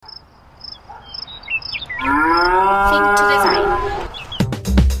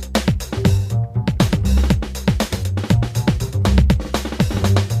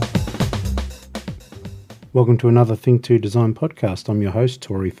Welcome to another Think 2 Design podcast. I'm your host,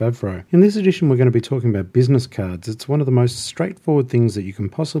 Tori Favreau. In this edition, we're going to be talking about business cards. It's one of the most straightforward things that you can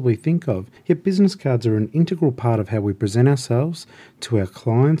possibly think of, yet business cards are an integral part of how we present ourselves to our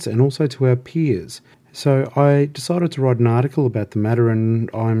clients and also to our peers. So I decided to write an article about the matter, and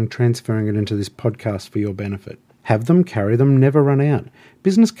I'm transferring it into this podcast for your benefit. Have them, carry them, never run out.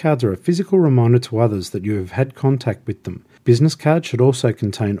 Business cards are a physical reminder to others that you have had contact with them. Business cards should also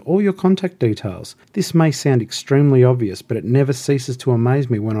contain all your contact details. This may sound extremely obvious, but it never ceases to amaze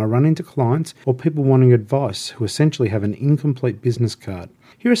me when I run into clients or people wanting advice who essentially have an incomplete business card.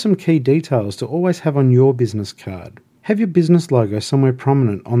 Here are some key details to always have on your business card. Have your business logo somewhere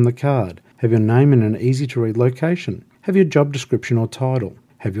prominent on the card. Have your name in an easy-to-read location. Have your job description or title.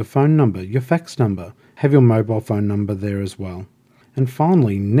 Have your phone number, your fax number. Have your mobile phone number there as well. And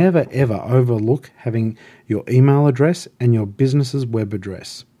finally, never ever overlook having your email address and your business's web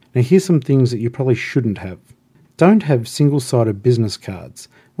address. Now here's some things that you probably shouldn't have. Don't have single-sided business cards.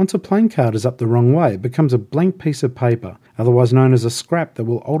 Once a plain card is up the wrong way, it becomes a blank piece of paper, otherwise known as a scrap that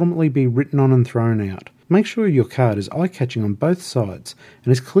will ultimately be written on and thrown out. Make sure your card is eye-catching on both sides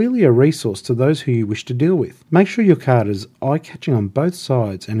and is clearly a resource to those who you wish to deal with. Make sure your card is eye-catching on both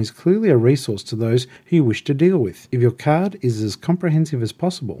sides and is clearly a resource to those who you wish to deal with. If your card is as comprehensive as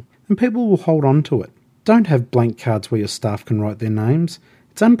possible, then people will hold on to it. Don't have blank cards where your staff can write their names.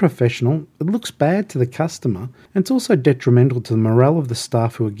 It's unprofessional, it looks bad to the customer, and it's also detrimental to the morale of the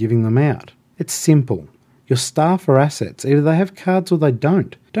staff who are giving them out. It's simple. Your staff are assets. Either they have cards or they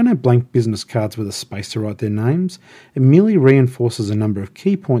don't. Don't have blank business cards with a space to write their names. It merely reinforces a number of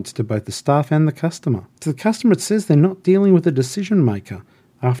key points to both the staff and the customer. To the customer, it says they're not dealing with a decision maker.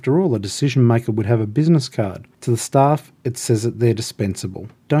 After all, a decision maker would have a business card. To the staff, it says that they're dispensable.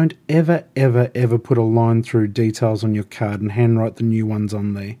 Don't ever put a line through details on your card and handwrite the new ones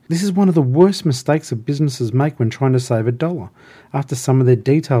on there. This is one of the worst mistakes that businesses make when trying to save $1 after some of their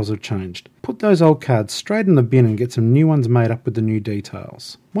details have changed. Put those old cards straight in the bin and get some new ones made up with the new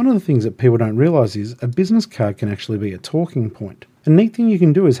details. One of the things that people don't realise is a business card can actually be a talking point. A neat thing you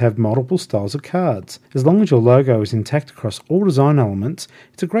can do is have multiple styles of cards. As long as your logo is intact across all design elements,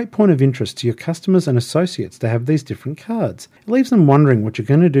 it's a great point of interest to your customers and associates to have these different cards. It leaves them wondering what you're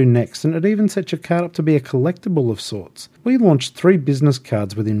going to do next, and it even sets your card up to be a collectible of sorts. We launched 3 business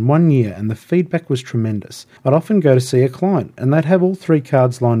cards within 1 year and the feedback was tremendous. I'd often go to see a client and they'd have all 3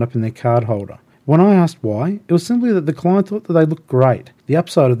 cards lined up in their card holder. When I asked why, it was simply that the client thought that they looked great. The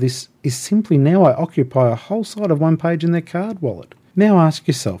upside of this is simply now I occupy a whole side of one page in their card wallet. Now ask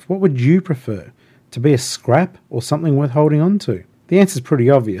yourself, what would you prefer? To be a scrap or something worth holding on to? The answer's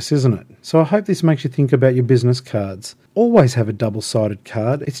pretty obvious, isn't it? So I hope this makes you think about your business cards. Always have a double-sided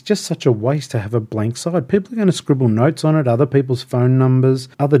card. It's just such a waste to have a blank side. People are going to scribble notes on it, other people's phone numbers,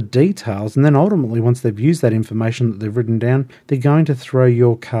 other details, and then ultimately once they've used that information that they've written down, they're going to throw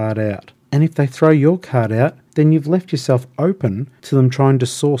your card out. And if they throw your card out, then you've left yourself open to them trying to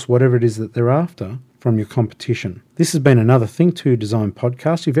source whatever it is that they're after from your competition. This has been another Think 2 Design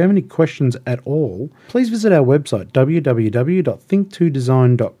podcast. If you have any questions at all, please visit our website,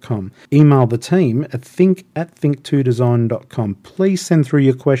 www.think2design.com. Email the team at think@think2design.com. Please send through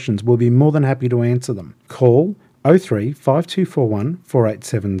your questions. We'll be more than happy to answer them. Call 03 5241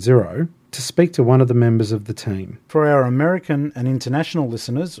 4870 to speak to one of the members of the team. For our American and international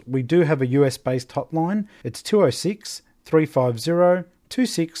listeners, we do have a US-based hotline. It's 206 350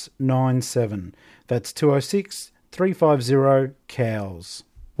 2697. That's 206 350 COWS.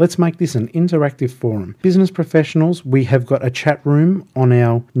 Let's make this an interactive forum. Business professionals, we have got a chat room on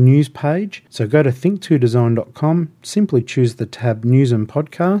our news page. So go to think2design.com, simply choose the tab News and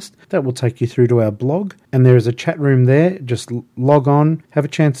Podcast. That will take you through to our blog. And there is a chat room there. Just log on, have a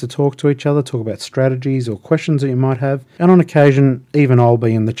chance to talk to each other, talk about strategies or questions that you might have. And on occasion, even I'll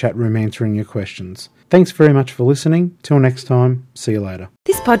be in the chat room answering your questions. Thanks very much for listening. Till next time, see you later.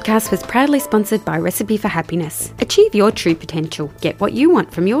 This podcast was proudly sponsored by Recipe for Happiness. Achieve your true potential. Get what you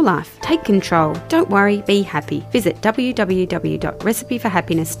want from your life. Take control. Don't worry, be happy. Visit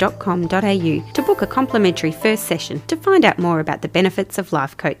www.recipeforhappiness.com.au to book a complimentary first session to find out more about the benefits of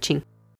life coaching.